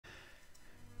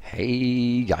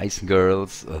Hey guys and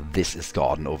girls, this is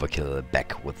Gordon Overkill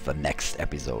back with the next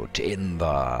episode in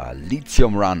the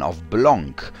Lithium run of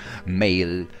Blonk,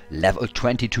 male level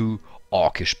 22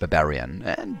 Orcish Barbarian,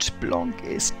 and Blonk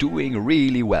is doing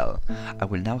really well. I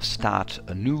will now start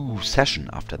a new session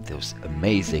after those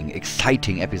amazing,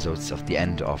 exciting episodes of the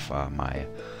end of my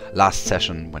last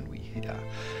session when we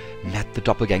met the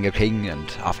Doppelganger King and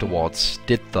afterwards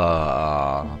did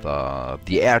the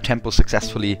air tempo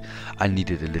successfully. I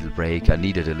needed a little break, I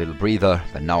needed a little breather,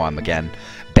 but now I'm again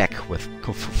back with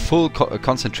full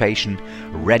concentration,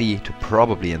 ready to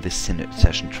probably in this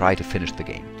session try to finish the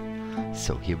game.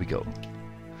 So here we go.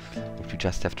 What we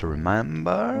just have to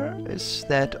remember is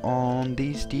that on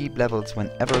these deep levels,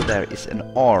 whenever there is an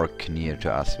orc near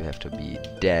to us, we have to be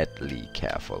deadly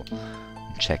careful.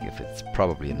 Check if it's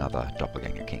probably another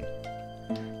Doppelganger King.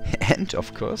 And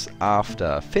of course,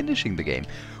 after finishing the game,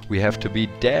 we have to be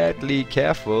deadly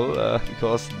careful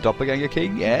because Doppelganger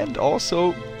King and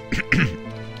also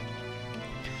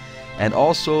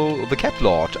the Cat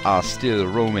Lord are still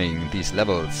roaming these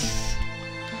levels.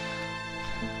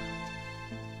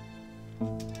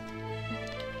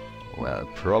 Well,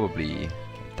 probably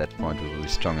at that point we will be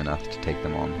strong enough to take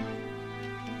them on.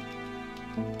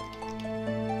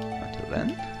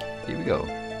 Then, here we go.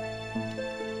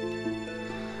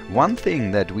 One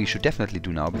thing that we should definitely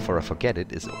do now, before I forget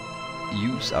it, is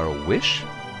use our wish,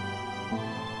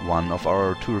 one of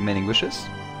our two remaining wishes,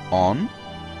 on...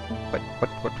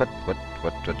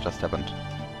 What just happened?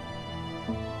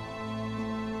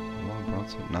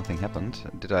 Nothing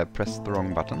happened. Did I press the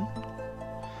wrong button?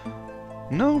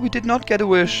 No, we did not get a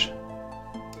wish.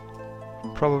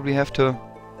 Probably have to...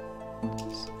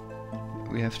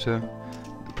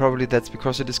 Probably that's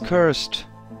because it is cursed.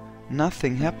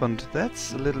 Nothing happened.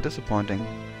 That's a little disappointing.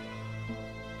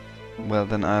 Well,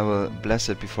 then I will bless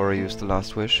it before I use the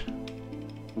last wish.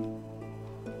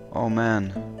 Oh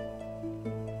man.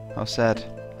 How sad.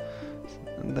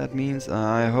 That means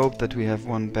I hope that we have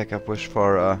one backup wish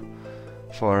for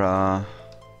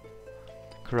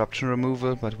corruption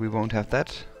removal, but we won't have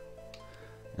that.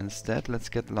 Instead, let's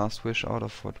get the last wish out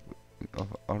of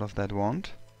that wand.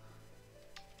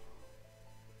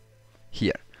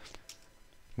 Here.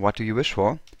 What do you wish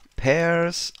for?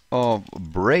 Pairs of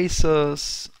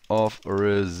braces of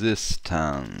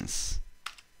resistance.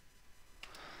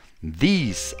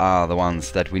 These are the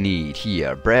ones that we need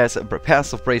here. Pairs of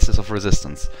braces of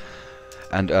resistance.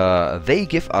 And they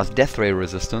give us death ray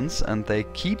resistance, and they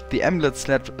keep the amulet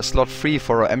slot free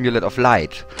for our amulet of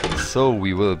light. So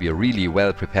we will be really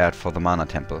well prepared for the mana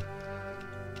temple.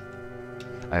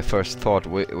 I first thought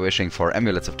wishing for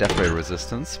amulets of death ray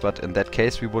resistance, but in that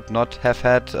case we would not have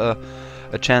had a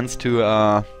chance to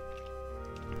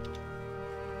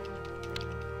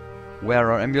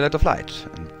wear our amulet of light.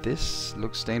 And this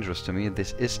looks dangerous to me.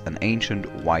 This is an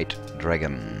ancient white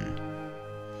dragon.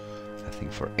 I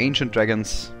think for ancient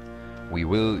dragons we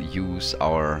will use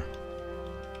our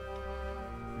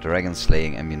dragon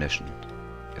slaying ammunition.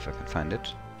 If I can find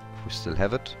it. If we still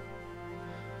have it.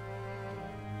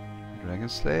 Dragon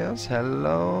Slayers,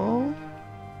 hello?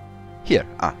 Here,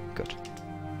 good.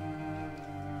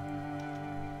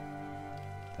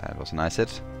 That was a nice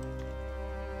hit.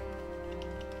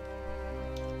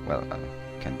 Well,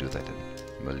 can do that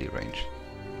in melee range.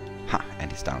 Ha,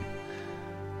 and he's down.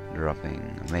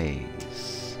 Dropping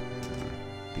maze.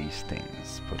 These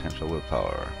things, potential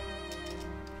willpower.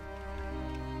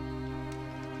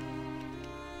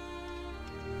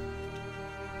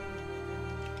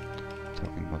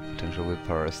 Talking about potential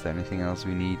willpower, is there anything else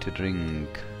we need to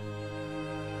drink?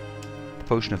 The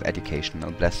potion of education, I'll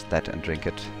bless that and drink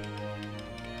it.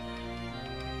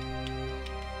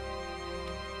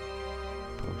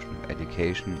 Potion of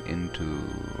education into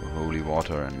holy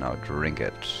water and now drink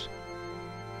it.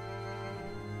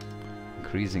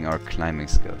 Increasing our climbing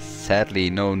skills.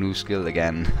 Sadly, no new skill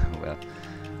again. Well.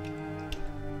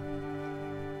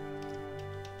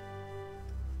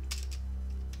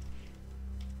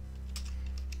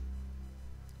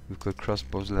 We've got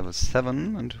crossbows level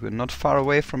 7 and we're not far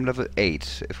away from level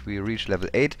 8. If we reach level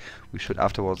 8 we should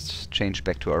afterwards change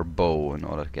back to our bow in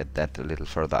order to get that a little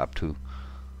further up too.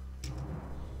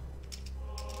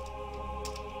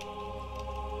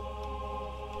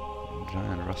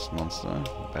 Giant rust monster.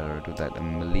 Better do that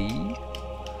in melee.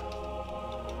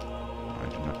 I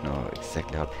do not know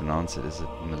exactly how to pronounce it. Is it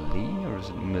melee or is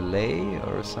it melee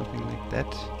or something like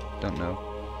that? Don't know.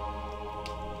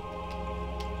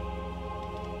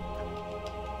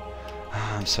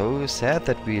 I'm so sad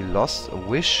that we lost a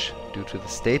wish due to the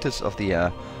status of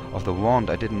the wand.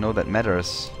 I didn't know that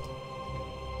matters.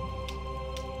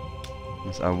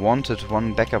 I wanted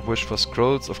one backup wish for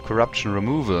scrolls of corruption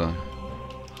removal.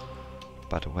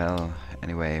 But well,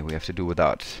 anyway, we have to do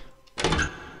without.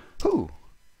 Ooh!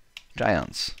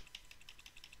 Giants.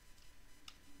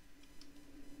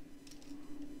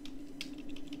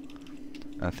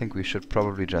 I think we should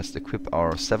probably just equip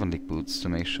our 7 league boots to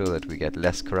make sure that we get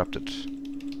less corrupted.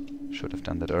 Should have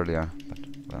done that earlier, but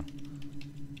well.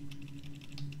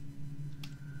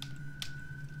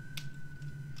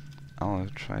 I'll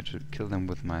try to kill them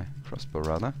with my crossbow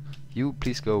rather. You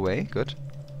please go away, good.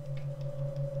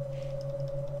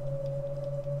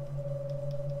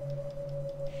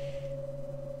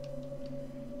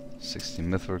 "60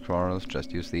 mithril quarrels,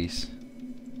 just use these.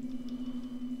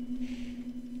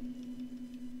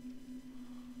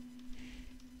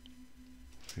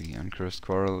 Three uncursed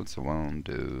quarrels, 1,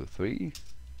 2, 3.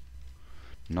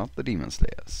 Not the demon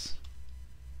slayers.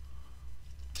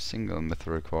 Single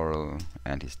mithril quarrel,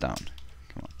 and he's down.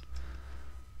 Come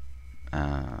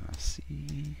on. C,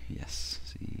 yes,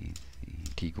 C.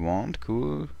 Teak wand,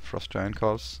 cool. Frost giant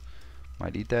corpse.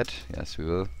 Might eat that. Yes, we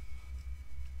will.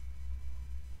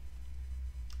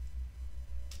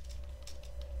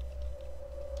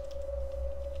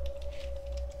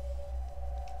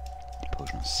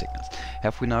 Potion of sickness.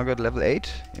 Have we now got level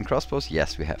 8 in crossbows?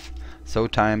 Yes, we have. So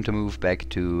time to move back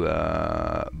to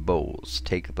bows.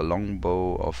 Take the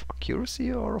longbow of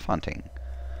accuracy or of hunting?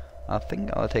 I think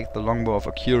I'll take the longbow of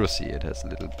accuracy. It has a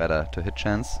little better to hit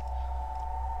chance.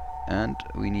 And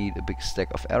we need a big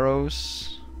stack of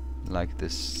arrows, like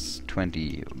this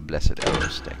 20 blessed arrow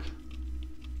stack.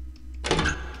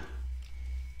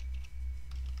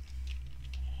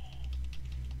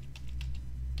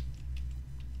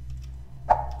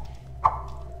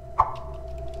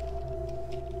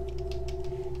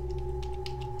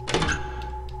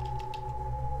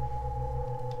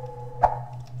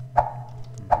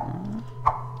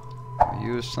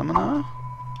 Summoner?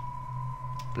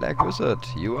 Black Wizard,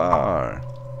 you are.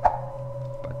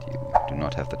 But you do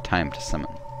not have the time to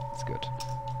summon. That's good.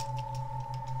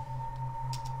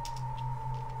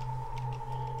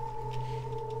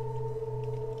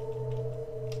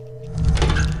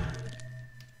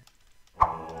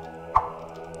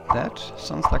 That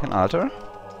sounds like an altar.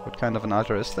 What kind of an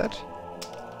altar is that?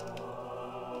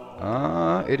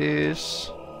 It is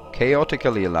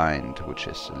chaotically aligned, which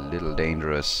is a little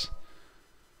dangerous.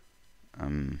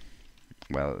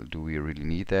 Well, do we really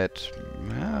need that?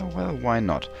 Well, why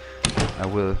not? I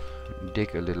will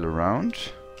dig a little around.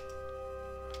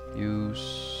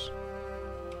 Use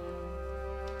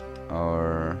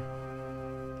our...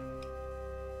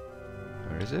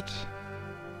 where is it?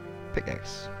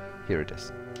 Pickaxe. Here it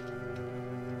is.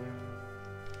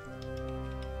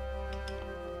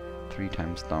 3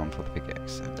 times down for the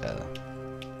pickaxe and L.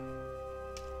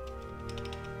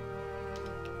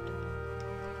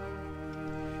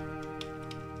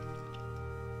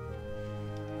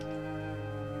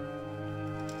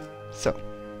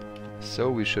 So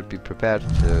we should be prepared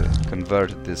to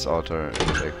convert this altar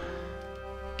into a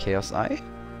Chaos Eye.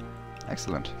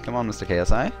 Excellent. Come on, Mr.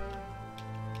 Chaos Eye.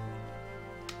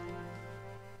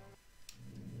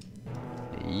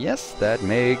 Yes, that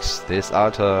makes this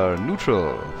altar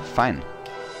neutral. Fine.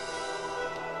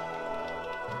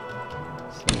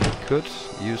 So we could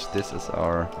use this as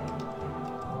our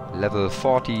level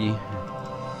 40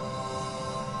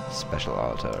 special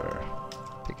altar.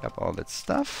 Pick up all that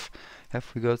stuff. Have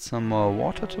we got some more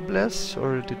water to bless,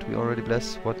 or did we already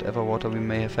bless whatever water we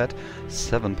may have had?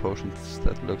 7 potions,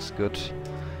 that looks good.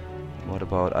 What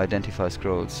about identify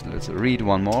scrolls? Let's read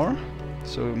one more.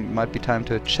 So it might be time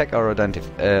to check our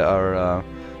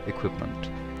equipment.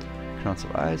 Crowns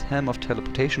of Ice, Helm of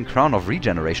Teleportation, Crown of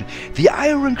Regeneration. The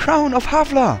Iron Crown of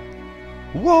Havla!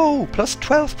 Whoa! Plus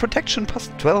 12 protection,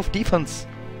 plus 12 defense.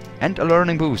 And a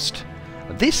learning boost.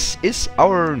 This is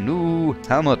our new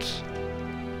helmet.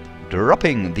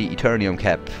 Dropping the Eternium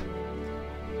cap.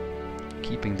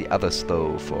 Keeping the others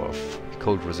though for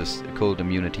cold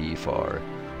immunity, for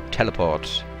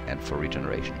teleport, and for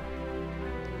regeneration.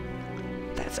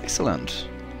 That's excellent.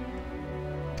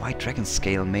 White Dragon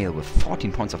Scale Mail with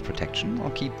 14 points of protection. I'll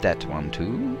keep that one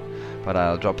too. But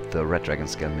I'll drop the Red Dragon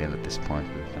Scale Mail at this point.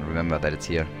 And remember that it's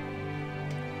here.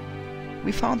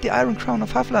 We found the Iron Crown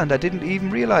of Havla and I didn't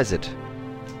even realize it.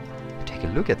 Take a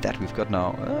look at that. We've got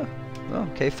now...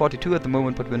 okay, 42 at the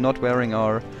moment, but we're not wearing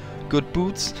our good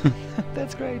boots.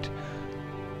 That's great.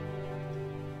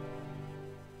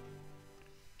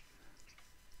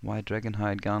 White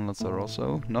Dragonhide gauntlets are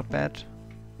also not bad.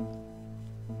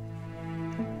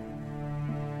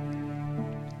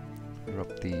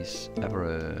 Drop these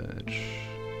average.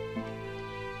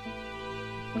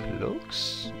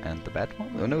 cloaks and the bad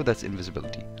one. Oh no, that's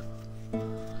invisibility.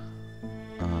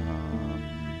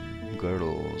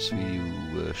 Girdles. We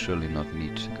will surely not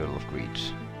need Girdle of Greed.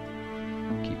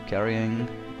 Keep carrying,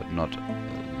 but not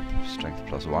strength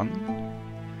 +1.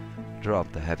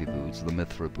 Drop the heavy boots, the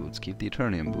mithril boots. Keep the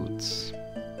Eternium boots.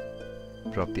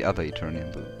 Drop the other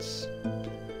Eternium boots.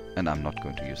 And I'm not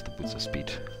going to use the boots of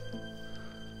speed.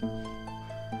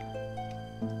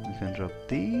 We can drop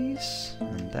these,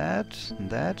 and that, and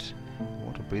that.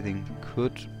 Water breathing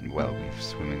could... Well, we have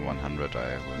swimming 100,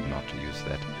 I will not use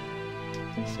that.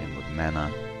 Same with mana.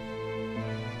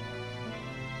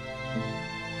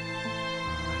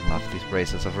 Oh, I love these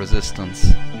braces of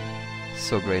resistance.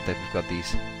 So great that we've got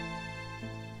these.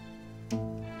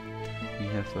 We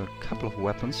have a couple of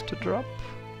weapons to drop.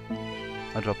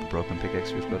 I dropped the broken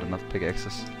pickaxe, we've got enough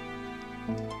pickaxes.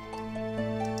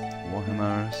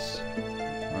 Warhammers.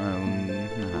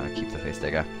 Keep the face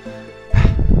dagger.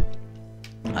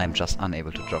 I'm just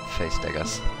unable to drop face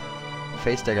daggers.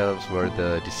 Face daggers were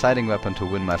the deciding weapon to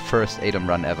win my first ADOM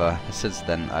run ever. Since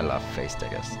then I love face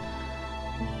daggers.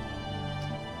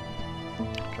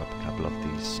 Drop a couple of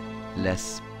these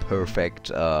less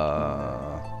perfect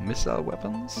missile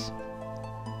weapons.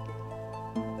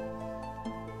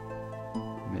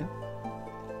 Yeah.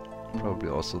 Probably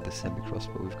also the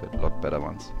semi-crossbow, we've got a lot better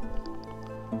ones.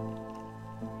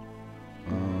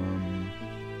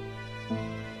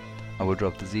 I will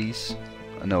drop these.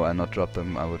 No, I'll not drop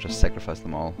them, I will just sacrifice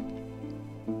them all.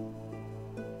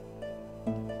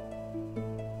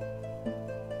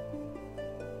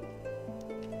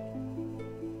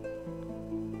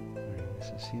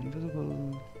 Rings is he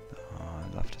invisible? Oh,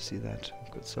 I'd love to see that.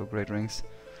 I've got so great rings.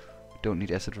 Don't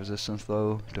need acid resistance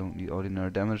though, don't need ordinary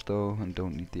damage though, and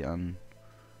don't need the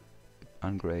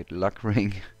ungreat luck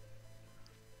ring.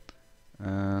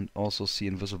 And also see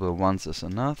invisible once is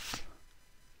enough.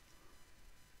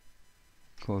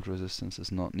 Cold resistance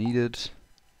is not needed.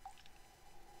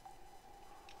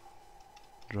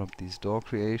 Drop these door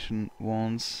creation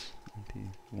wands. And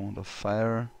the wand of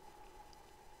fire.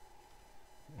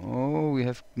 Oh, we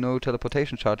have no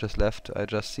teleportation charges left. I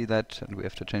just see that and we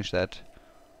have to change that.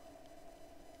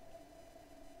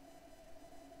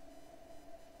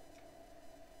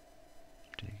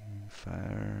 Taking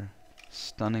fire.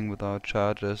 Stunning without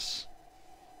charges.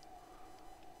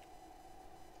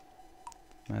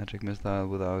 Magic missile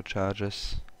without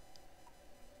charges.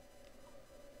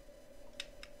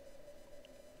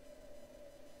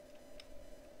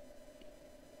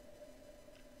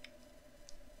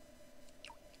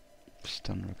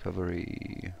 Stun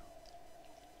recovery.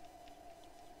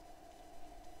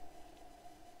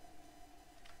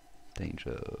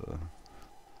 Danger.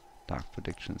 Dark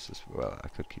predictions as well. I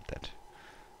could keep that.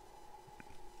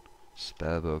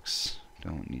 Spellbooks.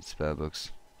 Don't need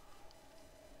spellbooks.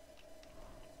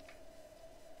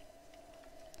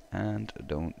 And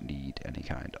don't need any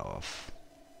kind of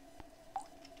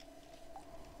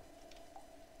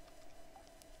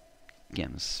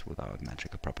gems without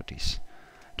magical properties.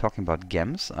 Talking about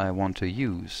gems, I want to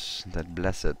use that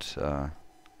blessed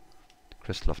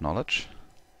Crystal of Knowledge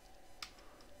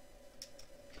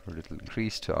for a little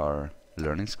increase to our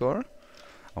learning score.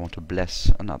 I want to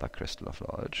bless another Crystal of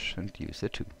Knowledge and use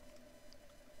it too.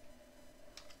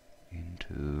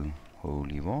 Into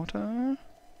holy water.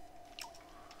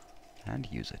 And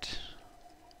use it.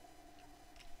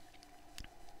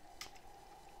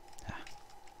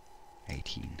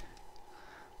 18.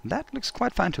 That looks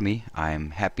quite fine to me. I'm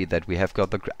happy that we have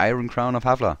got the Iron Crown of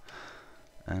Havla.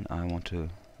 And I want to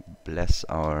bless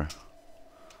our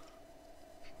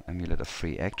amulet of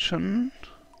free action.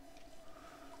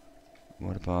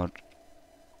 What about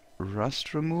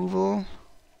rust removal?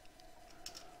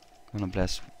 Gonna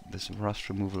bless this rust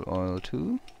removal oil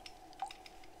too.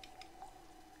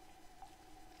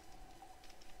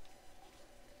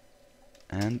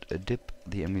 And dip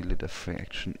the amulet of free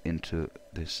action into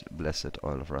this blessed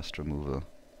oil of rust removal.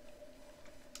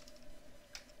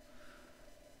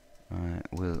 I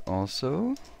will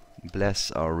also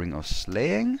bless our ring of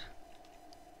slaying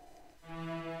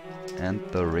and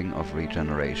the ring of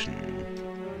regeneration.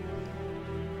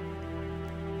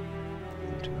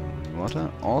 Into holy water.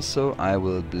 Also, I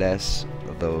will bless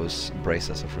those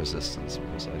braces of resistance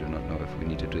because I do not know if we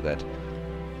need to do that. There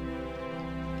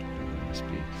must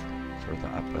be further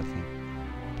up, I think.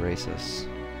 Braces.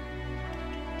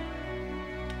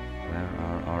 Where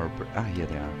are our here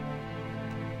they are.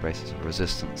 Braces of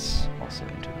resistance, also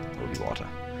into holy water.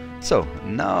 So,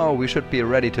 now we should be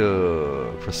ready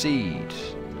to proceed.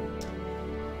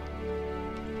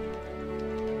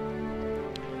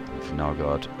 We've now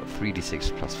got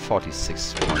 3d6 plus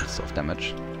 46 points of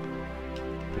damage.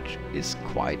 which is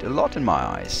quite a lot in my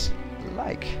eyes.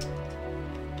 Like.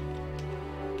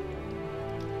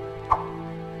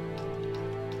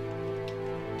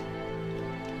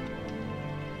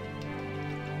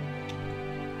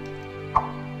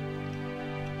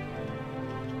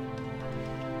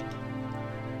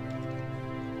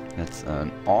 That's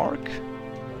an orc.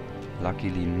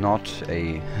 Luckily not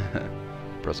a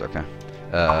berserker.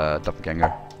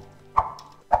 Doppelganger.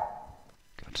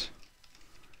 Good.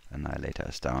 Annihilator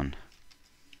is down.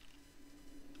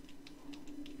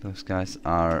 Those guys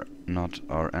are not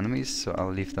our enemies, so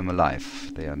I'll leave them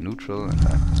alive. They are neutral,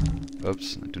 and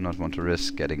oops, I do not want to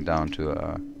risk getting down to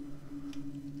a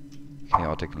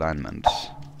chaotic alignment.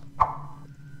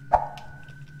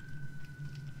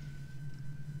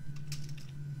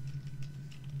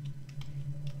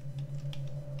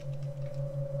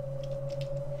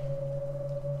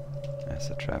 That's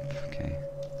a trap, okay.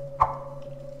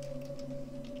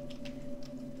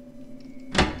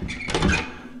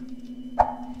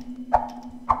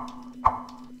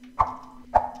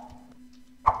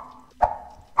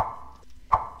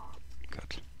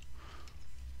 Good.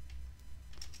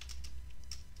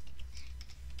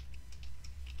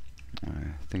 I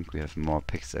think we have more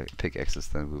pickaxes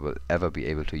than we will ever be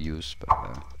able to use,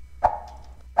 but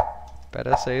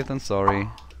better safe than sorry.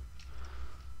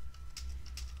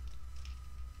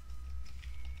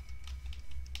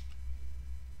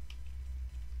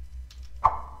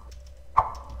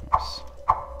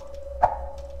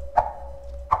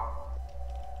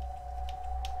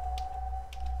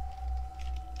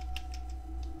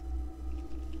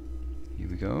 Here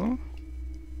we go.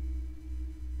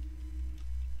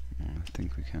 I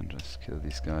think we can just kill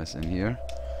these guys in here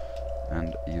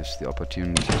and use the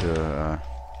opportunity to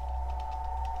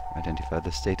identify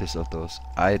the status of those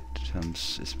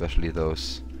items, especially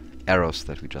those arrows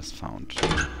that we just found.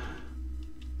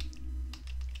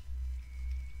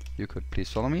 You could please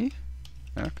follow me?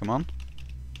 Yeah, come on.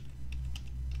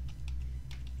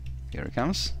 Here it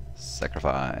comes.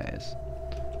 Sacrifice.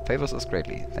 Favors us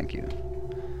greatly, thank you.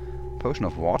 Potion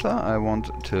of water, I want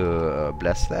to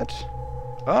bless that.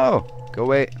 Oh, go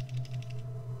away.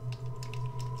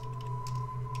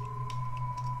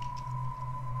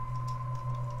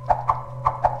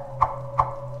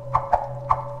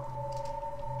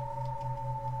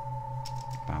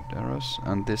 Barbed arrows,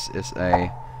 and this is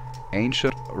a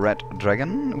ancient red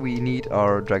dragon. We need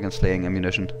our dragon slaying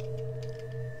ammunition.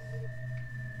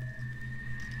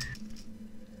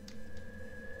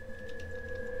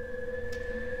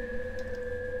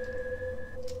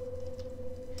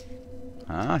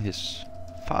 Ah, he's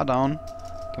far down.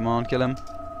 Come on, kill him.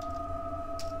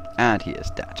 And he is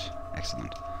dead.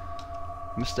 Excellent.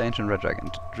 Mr. Ancient Red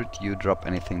Dragon, did you drop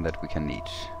anything that we can need?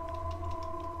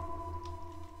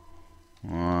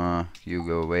 You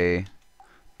go away.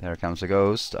 There comes a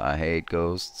ghost. I hate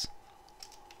ghosts.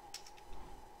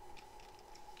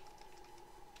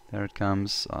 There it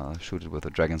comes. I'll shoot it with a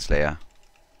Dragon Slayer.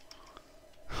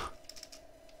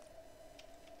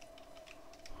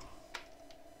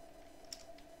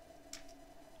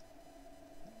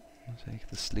 Take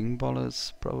the sling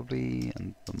bullets probably,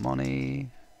 and the money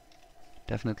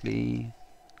definitely.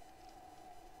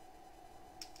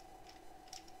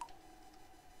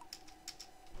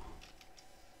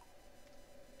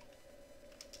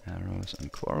 Arrows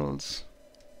and quarrels.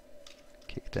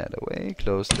 Kick that away,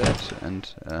 close that,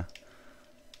 and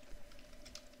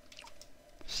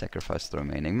sacrifice the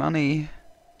remaining money.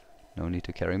 No need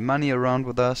to carry money around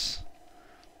with us.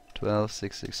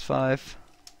 12,665.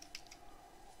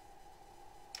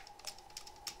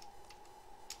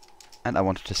 And I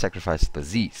wanted to sacrifice the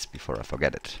Z's before I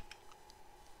forget it.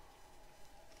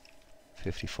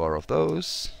 54 of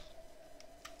those.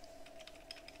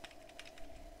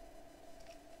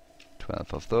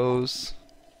 12 of those.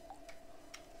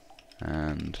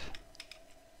 And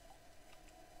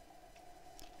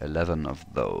 11 of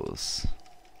those.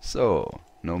 So,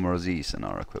 no more Z's in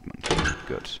our equipment.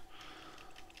 Good.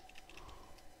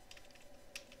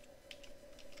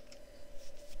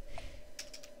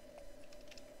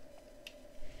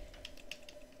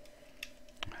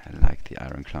 I like the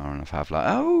Iron Crown of Half-Life.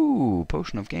 Oh!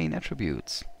 Potion of Gain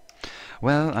Attributes.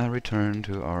 Well, I return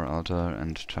to our altar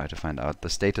and try to find out the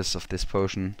status of this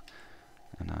potion.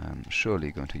 And I'm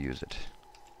surely going to use it.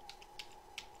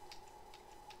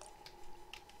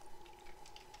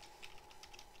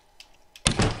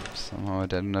 Somehow I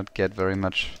did not get very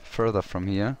much further from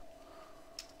here.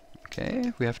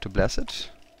 Okay, we have to bless it.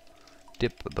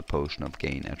 Dip the Potion of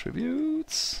Gain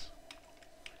Attributes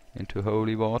into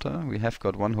holy water. We have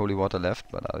got one holy water left,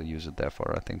 but I'll use it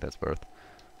therefore. I think that's worth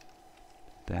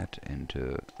that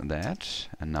into that.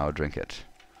 And now drink it.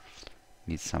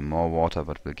 Need some more water,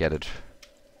 but we'll get it.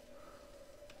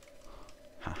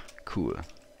 Ha, cool.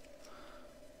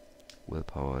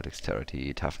 Willpower,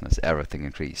 dexterity, toughness, everything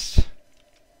increased.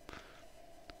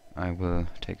 I will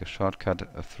take a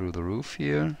shortcut through the roof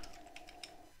here.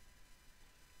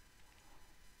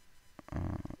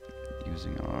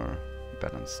 Using our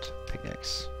balanced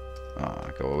pickaxe. Ah,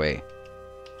 go away.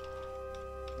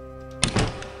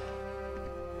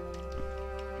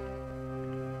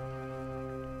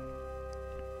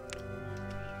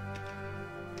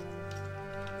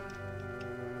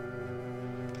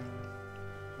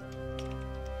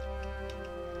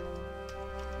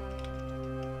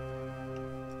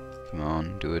 Come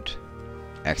on, do it.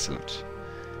 Excellent.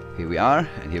 Here we are,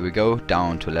 and here we go,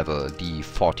 down to level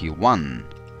D41.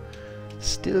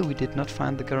 Still, we did not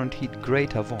find the guaranteed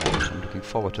greater vault. I'm looking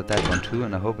forward to that one too,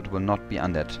 and I hope it will not be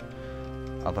undead.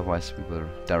 Otherwise, we will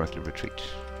directly retreat.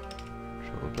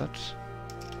 Troll blood.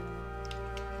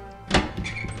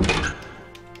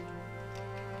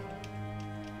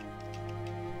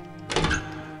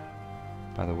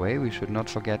 By the way, we should not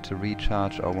forget to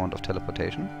recharge our wand of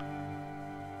teleportation.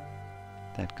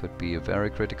 That could be very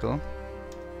critical.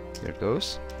 Here it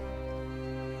goes.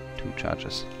 2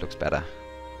 charges. Looks better.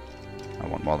 I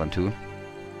want more than 2.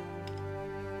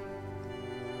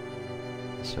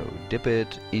 So dip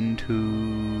it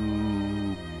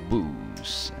into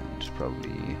booze and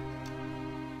probably...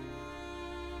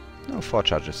 No, 4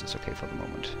 charges is okay for the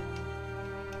moment.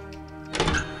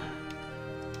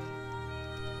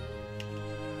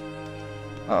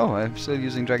 Oh, I'm still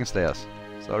using Dragon Slayers.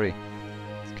 Sorry.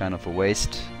 It's kind of a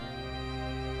waste.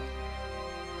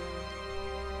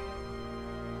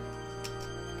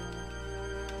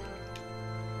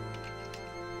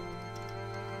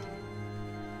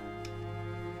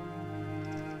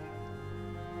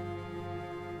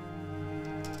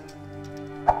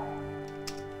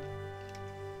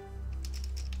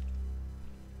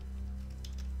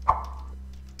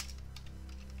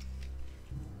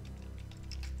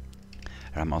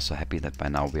 I'm also happy that by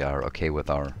now we are okay with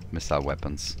our missile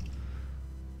weapons.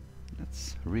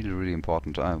 That's really, really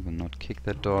important. I will not kick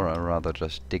that door, I'll rather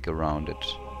just dig around it.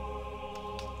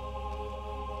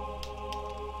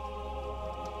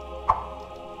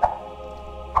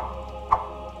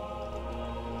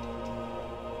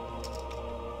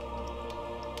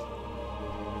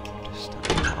 Just a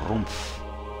Rumpf.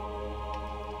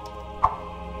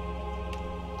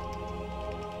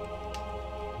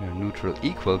 We are neutral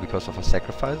equal because of our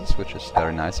sacrifices, which is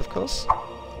very nice, of course.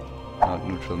 Not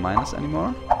neutral minus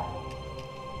anymore.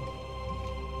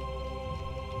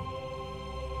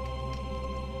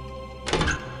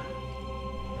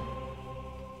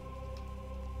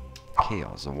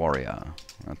 Chaos, a warrior.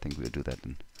 I think we'll do that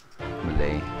in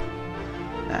melee.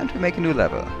 And we make a new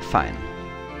level. Fine.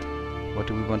 What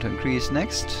do we want to increase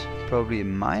next? Probably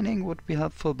mining would be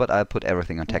helpful, but I'll put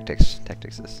everything on tactics.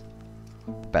 Tactics is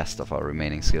the best of our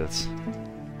remaining skills.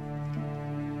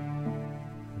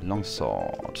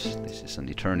 Longsword. This is an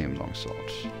Eternium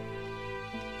longsword.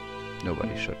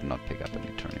 Nobody should not pick up an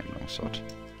Eternium longsword.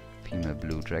 Female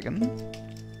blue dragon.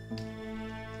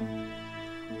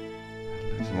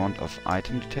 There's wand of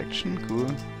item detection. Cool.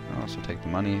 I'll also take the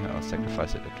money. I'll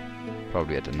sacrifice it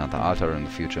probably at another altar in the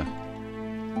future.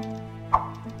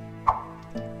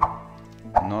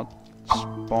 Not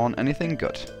spawn anything?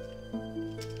 Good.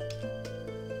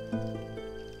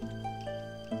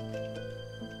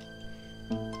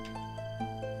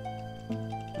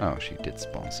 Oh, she did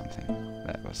spawn something.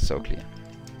 That was so clear.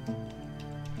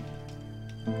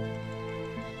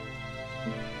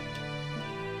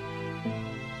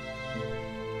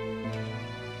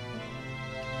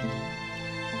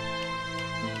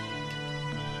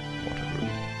 Water room.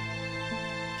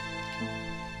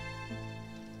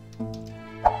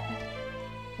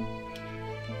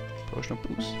 Potion of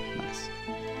boost. Nice.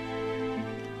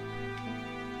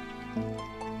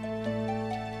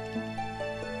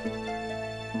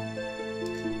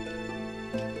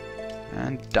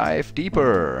 And dive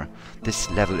deeper. This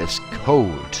level is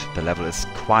cold. The level is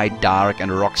quite dark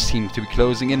and rocks seem to be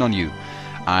closing in on you.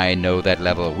 I know that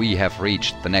level. We have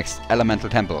reached the next elemental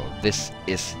temple. This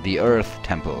is the Earth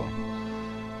Temple.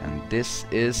 And this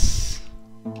is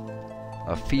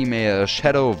a female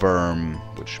shadow worm,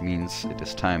 which means it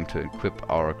is time to equip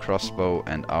our crossbow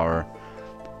and our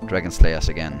dragon slayers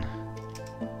again.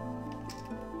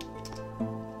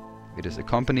 It is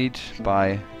accompanied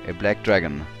by a black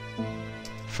dragon.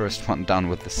 First one down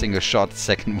with the single shot,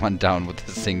 second one down with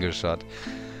the single shot.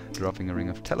 Dropping a ring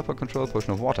of teleport control,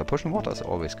 potion of water. Potion of water is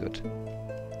always good.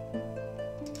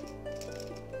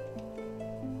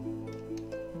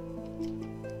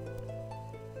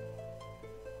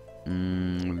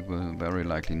 We will very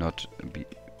likely not be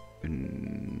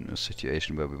in a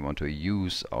situation where we want to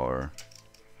use our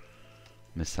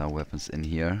missile weapons in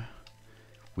here.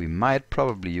 We might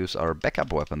probably use our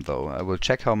backup weapon though. I will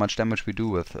check how much damage we do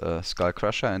with Skull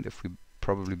Crusher and if we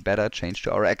probably better change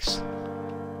to our X.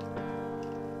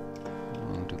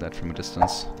 I'll do that from a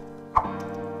distance.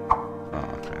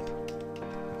 Oh crap.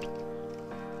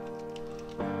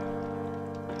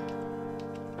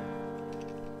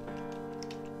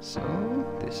 So,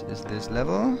 this is this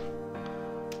level.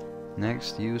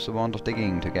 Next, use a wand of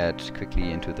digging to get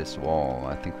quickly into this wall.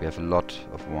 I think we have a lot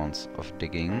of wands of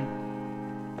digging.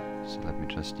 So let me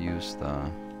just use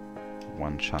the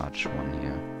one charge one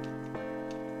here.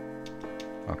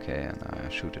 Okay, and I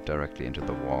shoot it directly into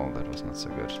the wall. That was not so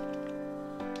good.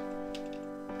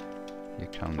 Here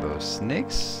come those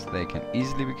snakes. They can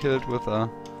easily be killed with a...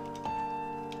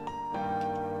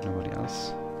 Nobody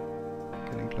else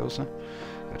getting closer.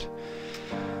 Good.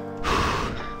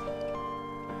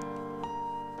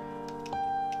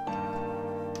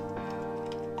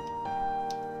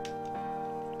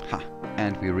 Ha!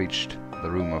 And we reached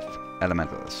the room of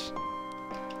elementals.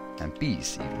 And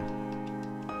bees, even.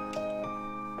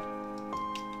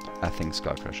 I think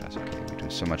Skull Crusher is okay. We do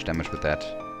so much damage with that.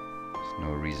 There's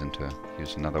no reason to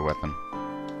use another weapon.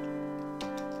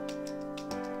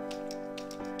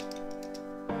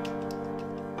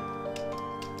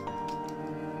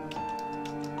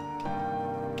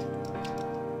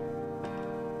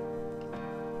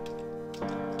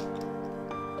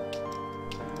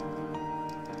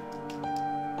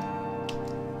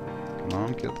 Come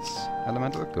on, kill this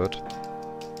elemental. Good.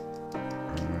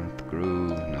 Earth grew,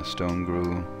 no stone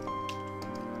grew.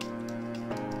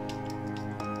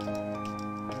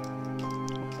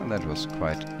 Well, that was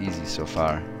quite easy so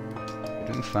far. We're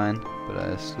doing fine, but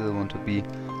I still want to be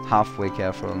halfway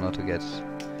careful not to get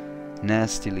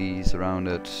nastily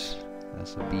surrounded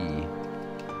as a bee.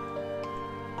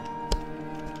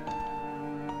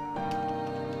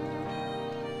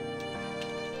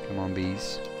 Come on,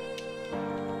 bees.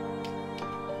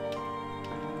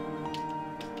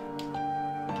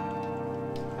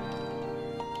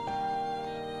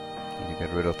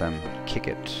 Get rid of them. Kick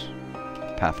it.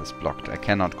 Path is blocked. I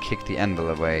cannot kick the anvil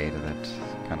away. That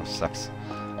kind of sucks.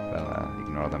 Well, I'll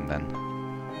ignore them then.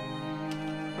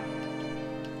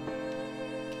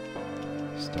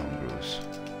 Stone brews.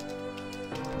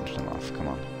 Finish them off. Come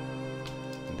on.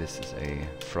 This is a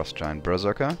frost giant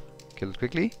berserker. Kill it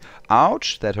quickly.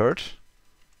 Ouch! That hurt.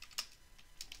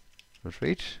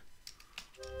 Retreat.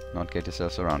 Not get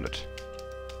yourself surrounded.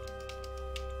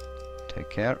 Take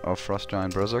care of frost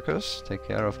giant berserkers. Take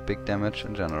care of big damage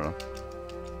in general.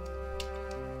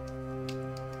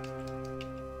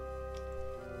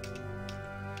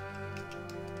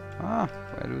 Ah,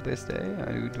 where do they stay?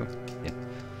 I do. Yeah.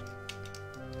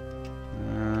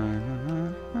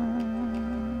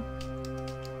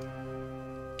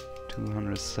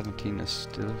 217 is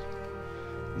still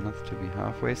enough to be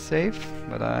halfway safe,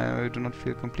 but I do not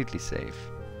feel completely safe.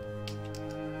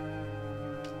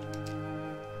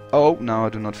 Oh, now I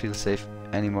do not feel safe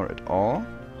anymore at all.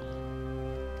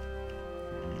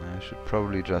 I should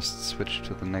probably just switch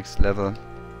to the next level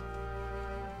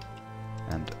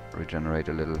and regenerate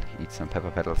a little, eat some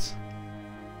pepper petals.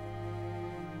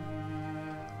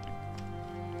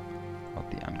 Of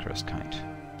the uncursed kind.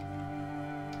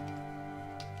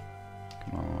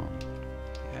 Come on.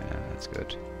 Yeah, that's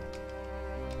good.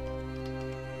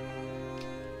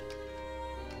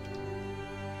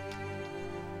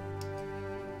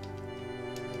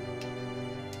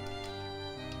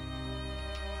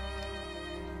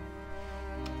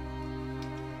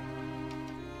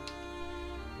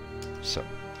 So,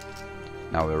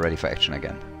 now we're ready for action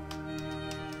again.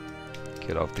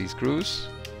 Kill off these grooves.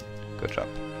 Good job.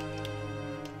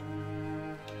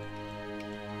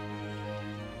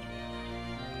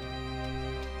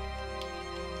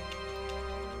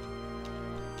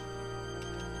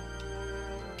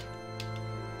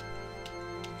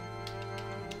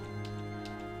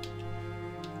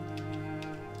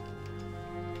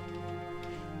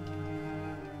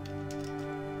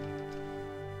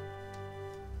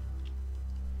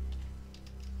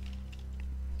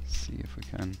 See if we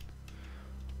can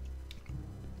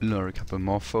lure a couple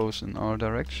more foes in our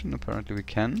direction. Apparently we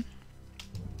can.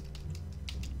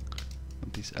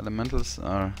 But these elementals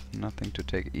are nothing to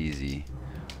take easy.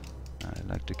 I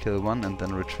like to kill one and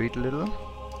then retreat a little.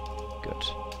 Good.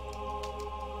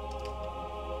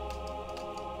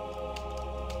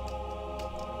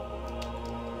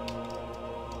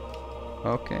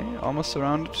 Okay, almost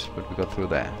surrounded, but we got through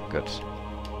there. Good.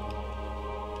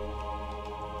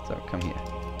 So, come here.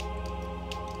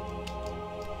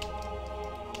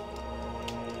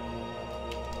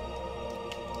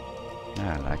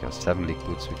 Yeah, like our 7 league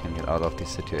boots, we can get out of these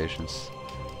situations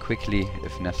quickly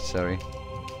if necessary.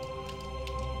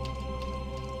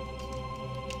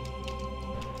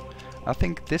 I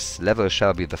think this level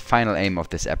shall be the final aim of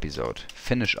this episode.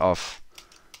 Finish off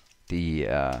the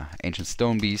Ancient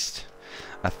Stone Beast.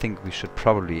 I think we should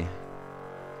probably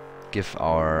give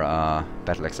our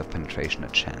Battle Axe of Penetration a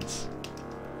chance.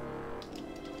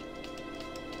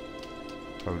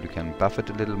 Probably can buff it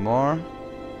a little more.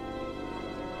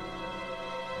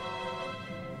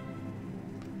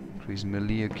 Increase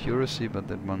melee accuracy, but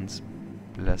that one's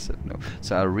blessed. No.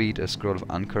 So I'll read a scroll of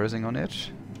uncursing on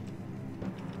it.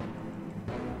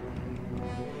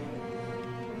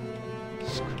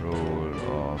 Scroll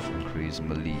of increase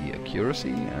melee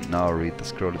accuracy, and now I'll read the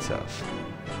scroll itself.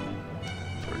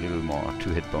 For a little more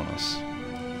 2-hit bonus.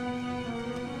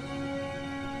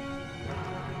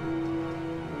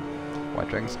 White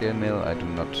Dragon Scale Mail, I do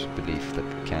not believe that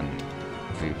we can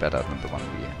do better than the one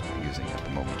we are using at the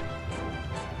moment.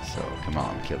 So, come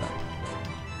on, kill them.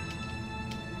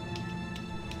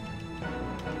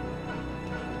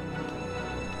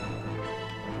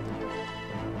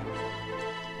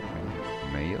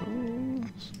 Mail?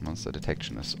 Monster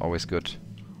detection is always good.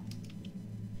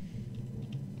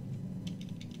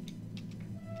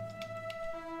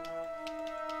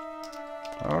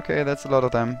 Okay, that's a lot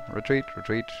of them. Retreat,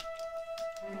 retreat.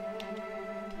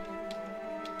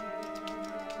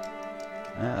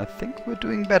 I think we're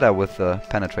doing better with the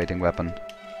penetrating weapon.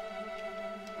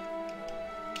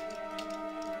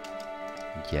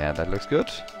 Yeah, that looks good.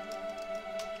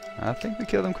 I think we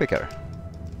kill them quicker.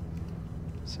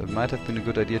 So it might have been a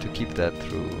good idea to keep that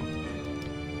through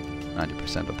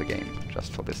 90% of the game,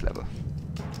 just for this level.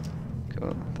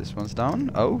 Cool, this one's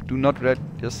down. Oh, do not let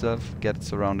yourself get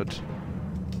surrounded.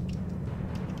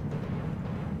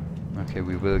 Okay,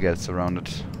 we will get surrounded.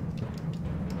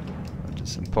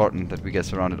 It's important that we get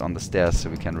surrounded on the stairs so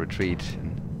we can retreat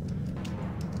in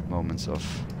moments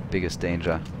of biggest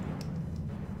danger.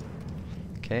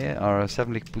 Okay, our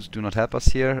 7 league boots do not help us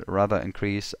here, rather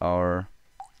increase our...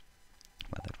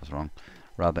 well, that was wrong.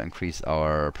 Rather increase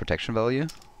our protection value.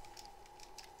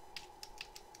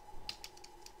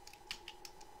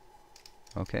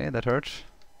 Okay, that hurt.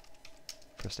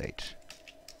 First aid.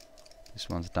 This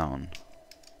one's down.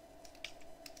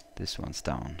 This one's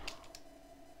down.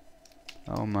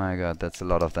 Oh my god, that's a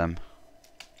lot of them.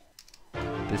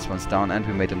 This one's down and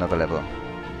we made another level.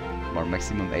 More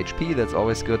maximum HP, that's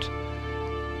always good.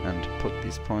 And put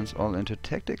these points all into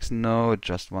tactics? No,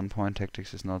 just 1 point.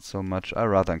 Tactics is not so much. I'd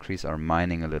rather increase our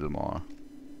mining a little more.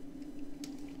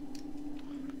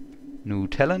 New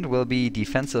talent will be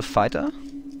defensive fighter.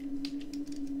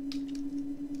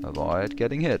 Avoid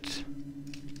getting hit.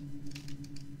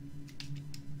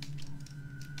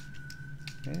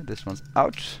 Okay, this one's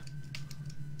out.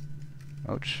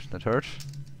 Ouch, that hurt.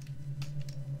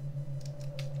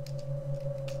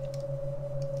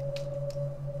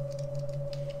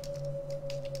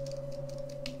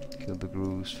 Kill the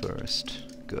grooves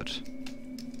first. Good.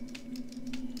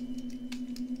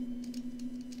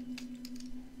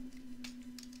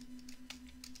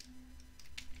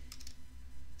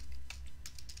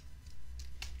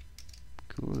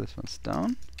 Cool, this one's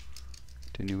down.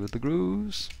 Continue with the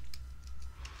grooves.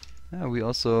 Yeah, we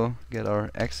also get our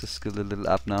access skill a little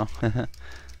up now.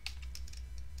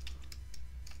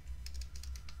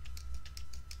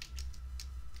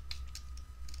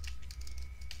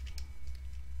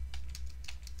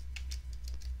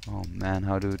 Oh man,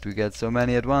 how do we get so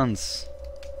many at once?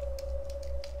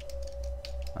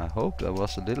 I hoped I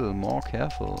was a little more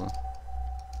careful,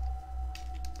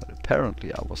 but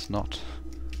apparently I was not.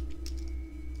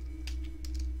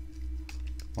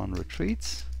 One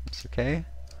retreats, that's okay.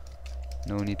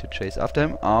 No need to chase after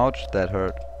him. Ouch, that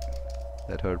hurt.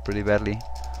 That hurt pretty badly.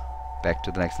 Back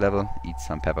to the next level, eat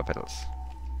some pepper petals.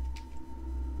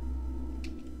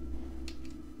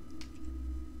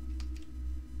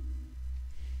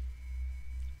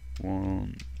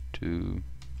 One, 2,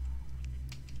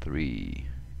 3,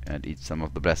 and eat some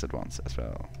of the blessed ones as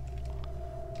well.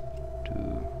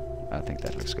 2, I think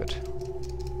that looks good.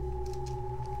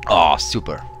 Oh,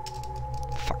 super.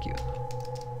 Fuck you.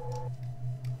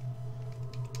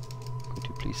 Could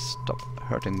you please stop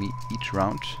hurting me each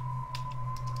round?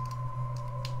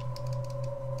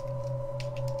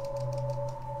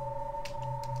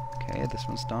 Okay, this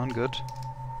one's done, good.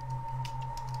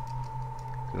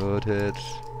 Good hit.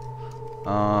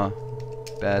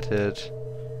 Bad hit.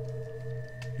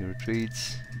 He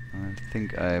retreats. I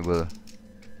think I will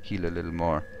heal a little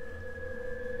more.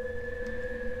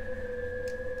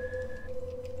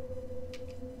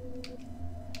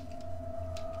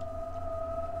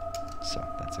 So,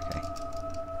 that's okay.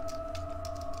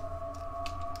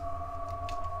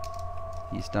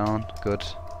 He's down. Good.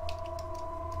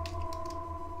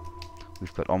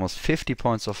 We've got almost 50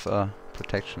 points of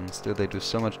protection. Still they do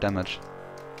so much damage.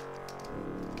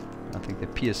 I think they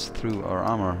pierce through our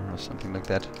armor or something like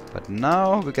that. But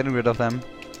now we're getting rid of them.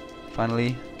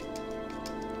 Finally.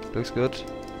 Looks good.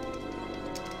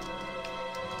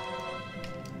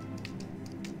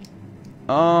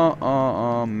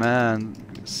 Oh man.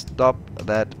 Stop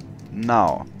that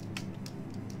now.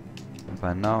 And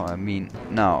by now I mean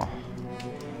now.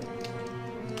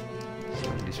 So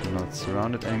at least we're not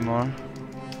surrounded anymore.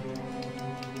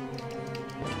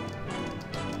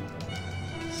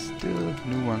 Still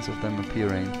new ones of them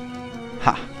appearing.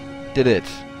 Ha! Did it!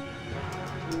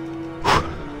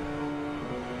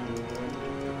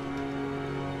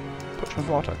 Parchment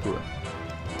water, cool.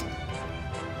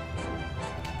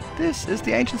 This is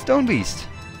the ancient stone beast.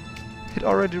 It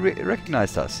already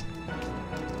recognized us.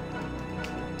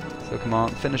 So come on,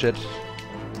 finish it.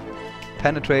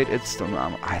 Penetrate its stone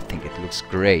armor. I think it looks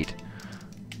great.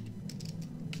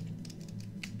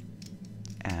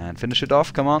 And finish it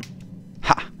off, come on.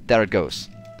 Ha! There it goes.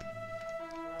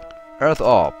 Earth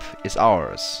Orb is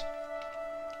ours.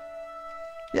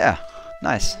 Yeah,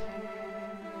 nice.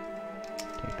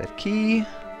 Take that key.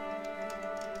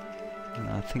 And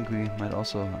I think we might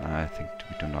also... I think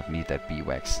we do not need that bee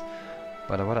wax.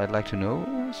 But what I'd like to know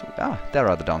is... Ah, there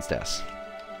are the downstairs.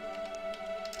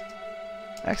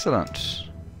 Excellent.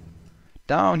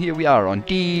 Down here we are on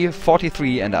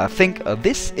D43, and I think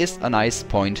this is a nice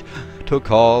point to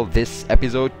call this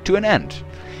episode to an end.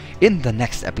 In the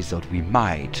next episode we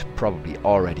might probably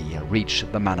already reach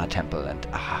the Mana Temple, and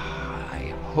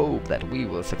I hope that we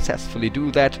will successfully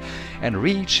do that and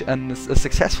reach a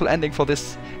successful ending for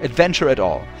this adventure at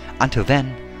all. Until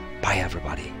then, bye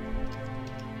everybody.